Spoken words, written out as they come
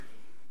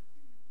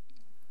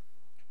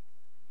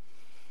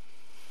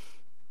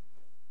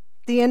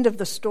the end of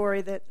the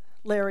story that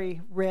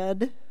Larry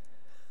read,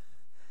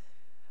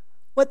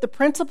 what the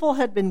principal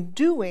had been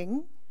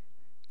doing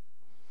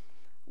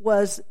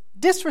was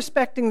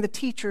disrespecting the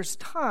teacher's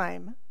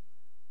time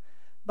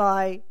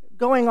by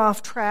going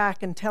off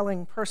track and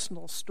telling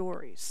personal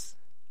stories.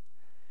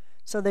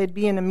 So they'd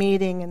be in a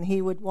meeting and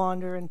he would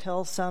wander and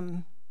tell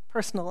some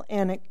personal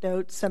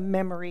anecdote, some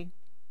memory.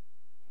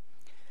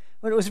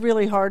 But it was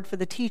really hard for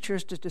the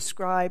teachers to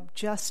describe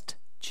just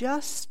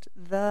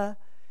the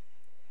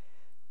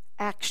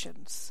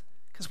actions,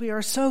 because we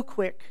are so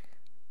quick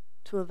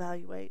to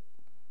evaluate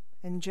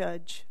and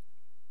judge.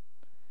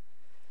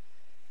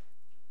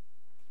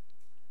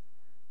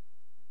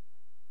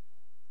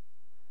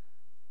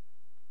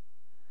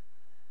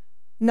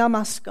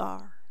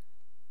 Namaskar.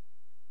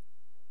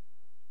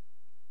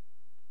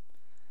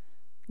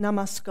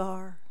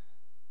 Namaskar.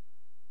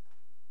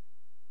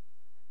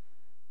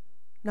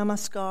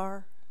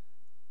 Namaskar.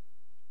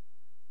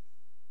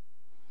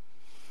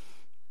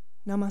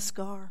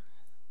 Namaskar.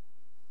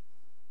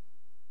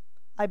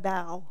 I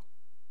bow.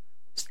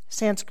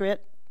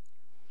 Sanskrit.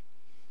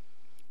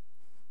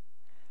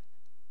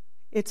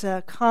 It's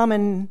a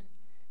common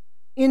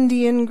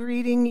Indian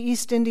greeting,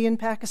 East Indian,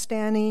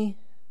 Pakistani,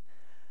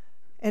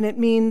 and it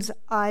means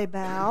I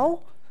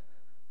bow,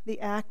 the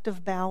act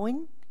of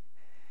bowing.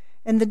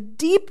 And the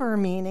deeper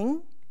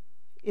meaning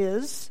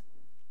is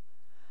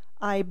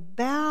I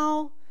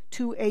bow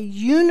to a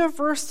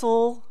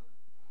universal,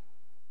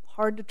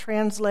 hard to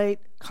translate,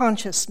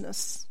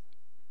 consciousness.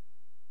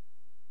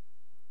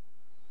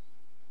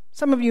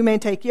 Some of you may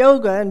take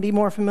yoga and be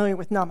more familiar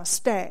with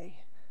namaste.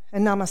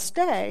 And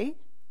namaste,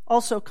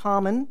 also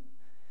common,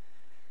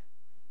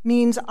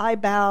 means I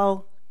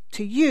bow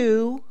to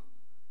you,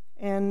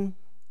 and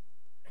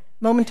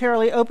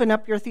momentarily open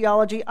up your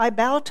theology, I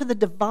bow to the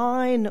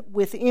divine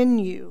within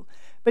you.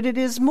 But it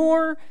is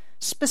more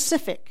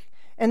specific.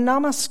 And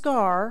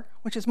namaskar,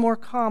 which is more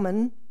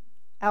common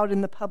out in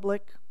the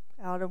public,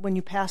 out of when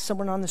you pass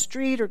someone on the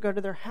street or go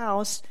to their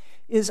house,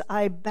 is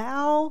I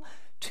bow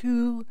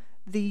to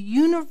the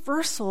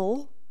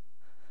universal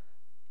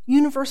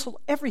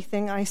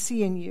everything I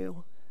see in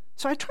you.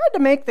 So I tried to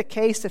make the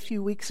case a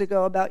few weeks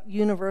ago about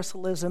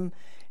universalism,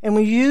 and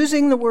we're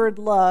using the word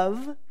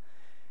love.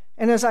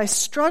 And as I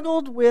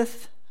struggled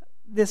with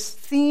this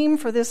theme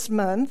for this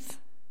month,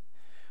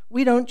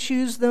 we don't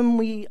choose them,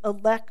 we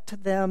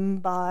elect them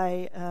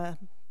by,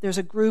 there's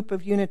a group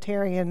of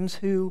Unitarians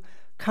who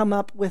come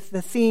up with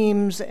the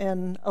themes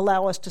and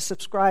allow us to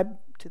subscribe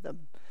to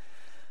them.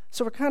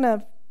 So we're kind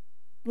of,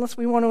 unless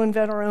we want to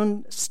invent our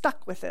own,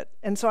 stuck with it.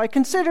 And so I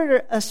consider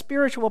it a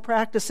spiritual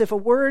practice. If a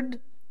word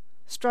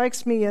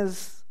strikes me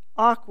as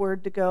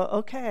awkward, to go,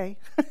 okay,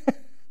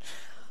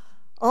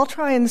 I'll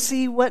try and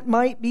see what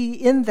might be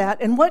in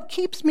that and what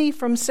keeps me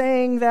from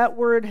saying that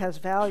word has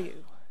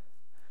value.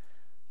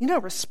 You know,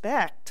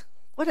 respect.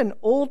 What an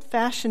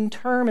old-fashioned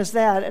term is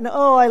that? And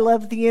I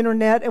love the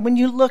internet. And when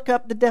you look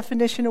up the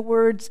definition of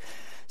words,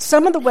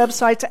 some of the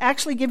websites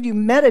actually give you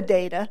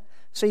metadata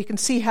so you can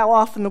see how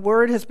often the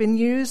word has been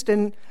used.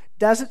 And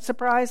does it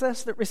surprise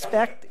us that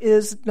respect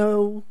is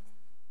no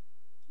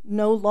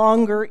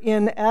longer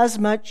in as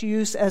much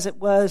use as it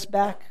was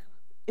back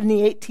in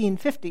the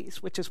 1850s,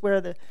 which is where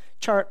the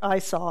chart I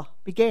saw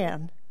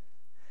began.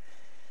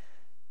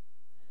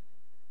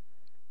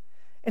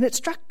 And it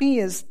struck me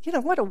as,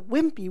 what a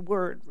wimpy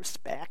word,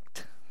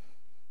 respect,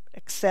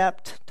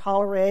 accept,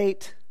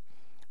 tolerate,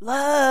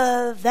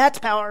 love, that's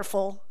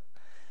powerful.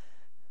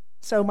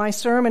 So my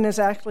sermon is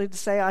actually to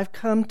say I've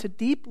come to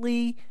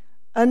deeply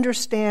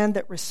understand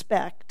that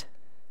respect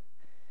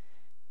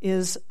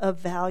is of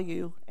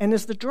value and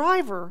is the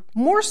driver,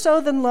 more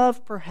so than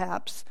love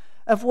perhaps,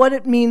 of what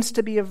it means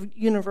to be a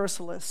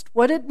universalist,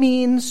 what it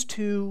means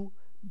to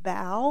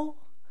bow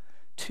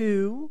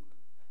to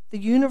the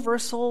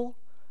universal,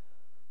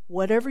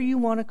 whatever you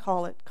want to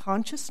call it,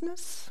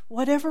 consciousness,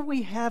 whatever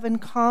we have in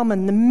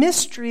common, the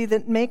mystery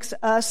that makes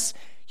us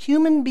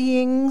human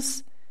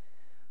beings.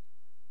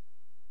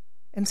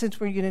 And since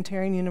we're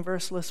Unitarian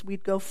Universalists,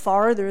 we'd go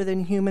farther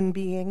than human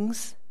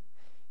beings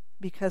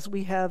because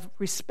we have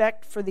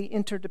respect for the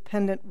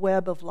interdependent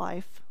web of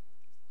life,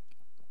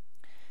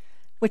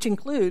 which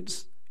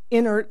includes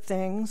inert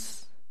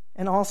things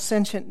and all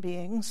sentient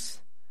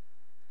beings.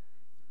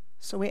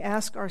 So we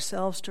ask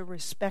ourselves to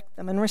respect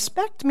them. And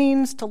respect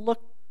means to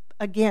look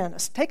again,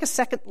 take a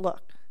second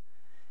look.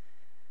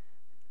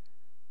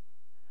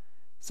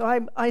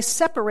 So I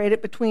separate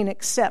it between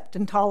accept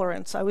and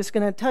tolerance. I was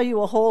going to tell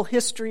you a whole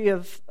history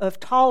of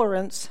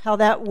tolerance, how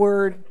that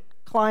word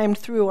climbed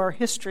through our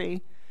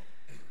history,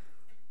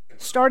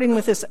 starting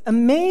with this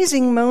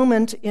amazing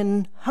moment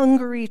in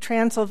Hungary,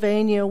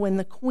 Transylvania, when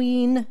the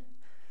Queen,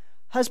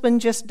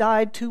 husband just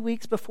died 2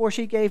 weeks before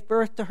she gave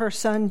birth to her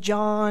son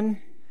John,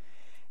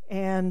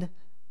 and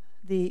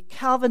the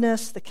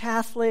Calvinists, the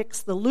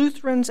Catholics, the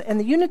Lutherans, and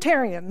the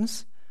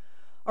Unitarians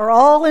are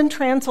all in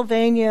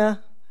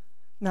Transylvania,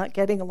 not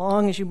getting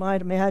along, as you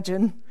might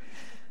imagine.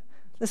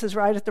 This is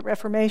right at the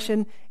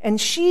Reformation.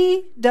 And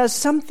she does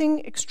something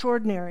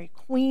extraordinary.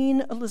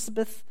 Queen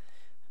Elizabeth,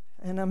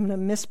 and I'm going to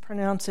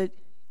mispronounce it,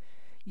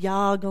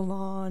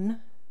 Jagiellon,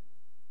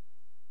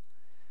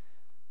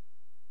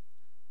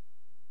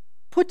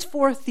 puts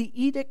forth the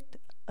Edict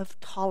of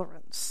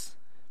Tolerance,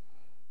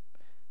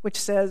 which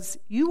says,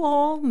 you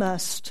all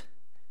must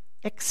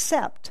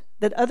accept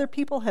that other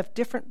people have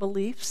different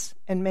beliefs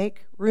and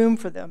make room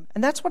for them.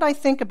 And that's what I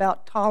think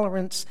about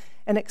tolerance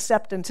and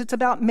acceptance. It's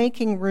about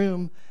making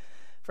room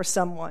for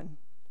someone.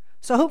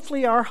 So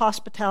hopefully our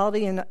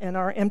hospitality and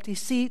our empty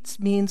seats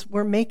means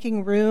we're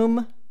making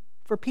room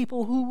for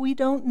people who we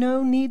don't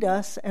know need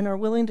us and are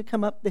willing to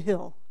come up the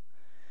hill.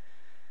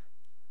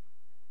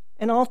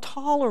 And I'll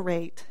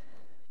tolerate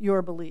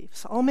your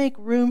beliefs. I'll make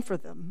room for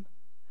them.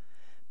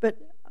 But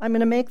I'm going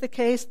to make the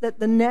case that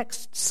the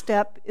next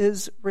step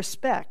is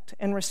respect.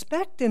 And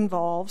respect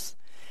involves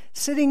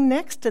sitting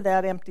next to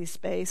that empty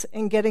space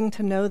and getting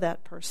to know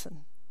that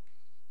person.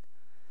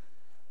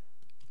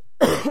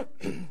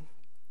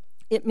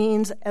 It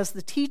means, as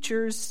the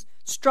teachers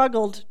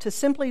struggled to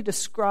simply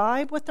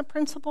describe what the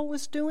principal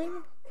was doing,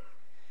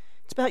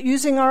 it's about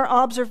using our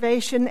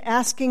observation,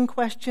 asking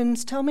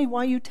questions. Tell me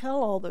why you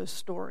tell all those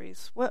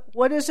stories.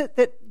 What is it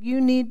that you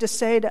need to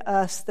say to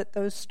us that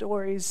those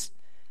stories,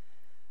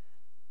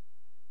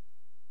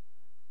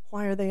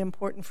 why are they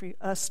important for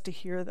us to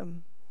hear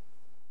them?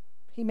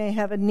 He may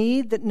have a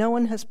need that no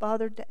one has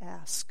bothered to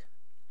ask.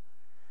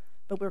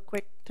 But we're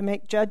quick to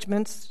make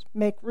judgments,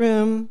 make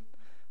room,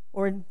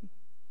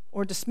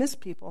 or dismiss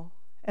people.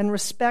 And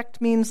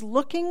respect means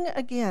looking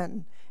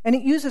again. And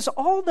it uses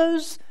all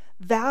those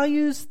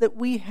values that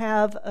we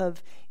have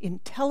of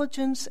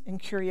intelligence and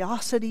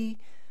curiosity,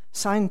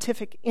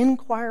 scientific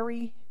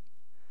inquiry.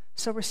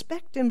 So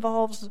respect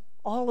involves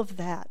all of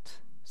that.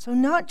 So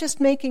not just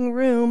making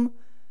room,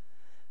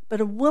 but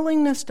a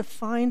willingness to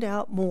find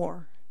out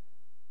more.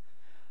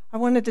 I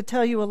wanted to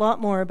tell you a lot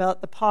more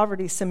about the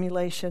poverty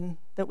simulation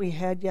that we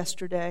had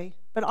yesterday,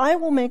 but I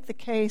will make the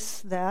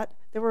case that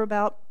there were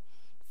about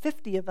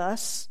 50 of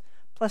us,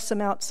 plus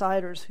some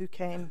outsiders who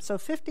came. So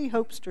 50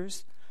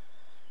 hopesters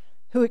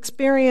who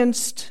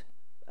experienced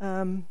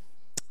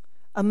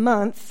a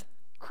month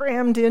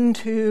crammed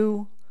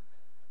into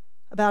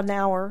about an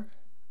hour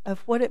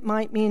of what it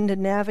might mean to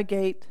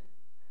navigate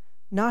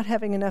not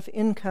having enough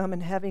income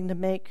and having to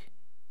make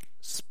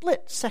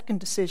split-second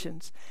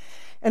decisions.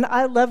 And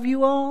I love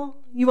you all.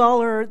 You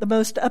all are the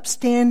most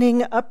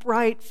upstanding,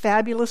 upright,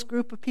 fabulous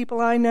group of people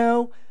I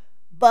know,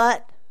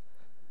 but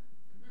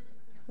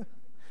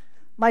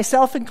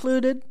myself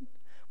included,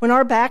 when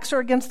our backs are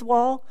against the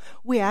wall,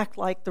 we act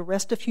like the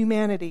rest of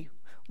humanity.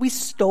 We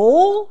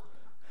stole,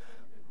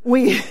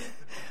 we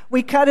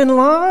cut in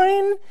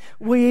line,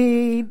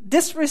 we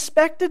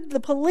disrespected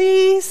the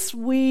police,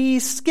 we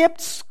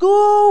skipped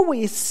school,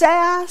 we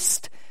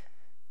sassed,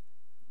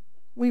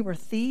 we were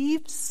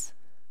thieves.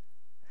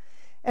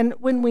 And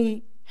when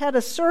we had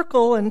a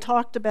circle and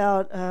talked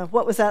about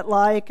what was that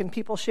like, and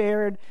people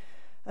shared,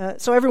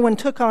 so everyone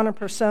took on a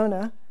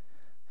persona,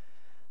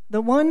 the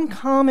one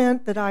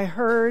comment that I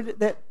heard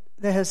that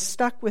has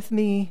stuck with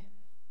me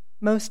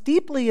most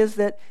deeply is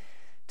that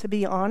to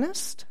be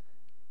honest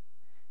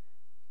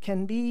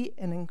can be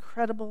an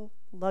incredible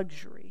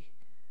luxury.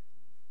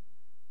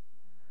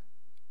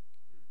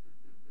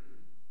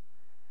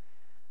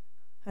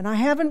 And I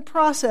haven't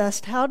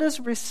processed how is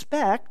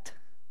respect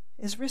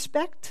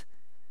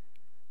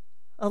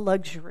a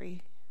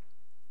luxury?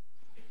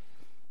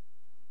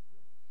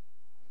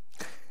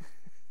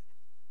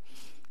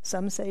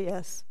 Some say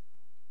yes.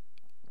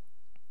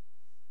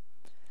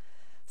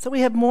 So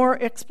we have more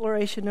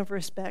exploration of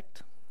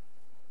respect.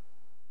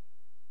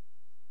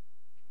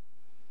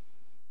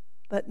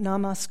 But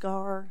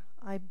namaskar,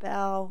 I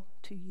bow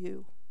to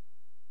you.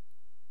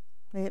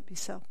 May it be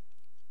so.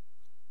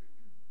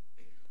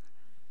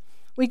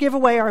 We give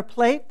away our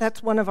plate.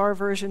 That's one of our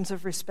versions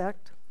of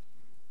respect.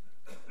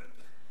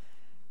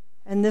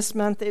 And this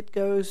month it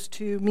goes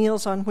to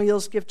Meals on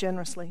Wheels, Give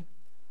Generously.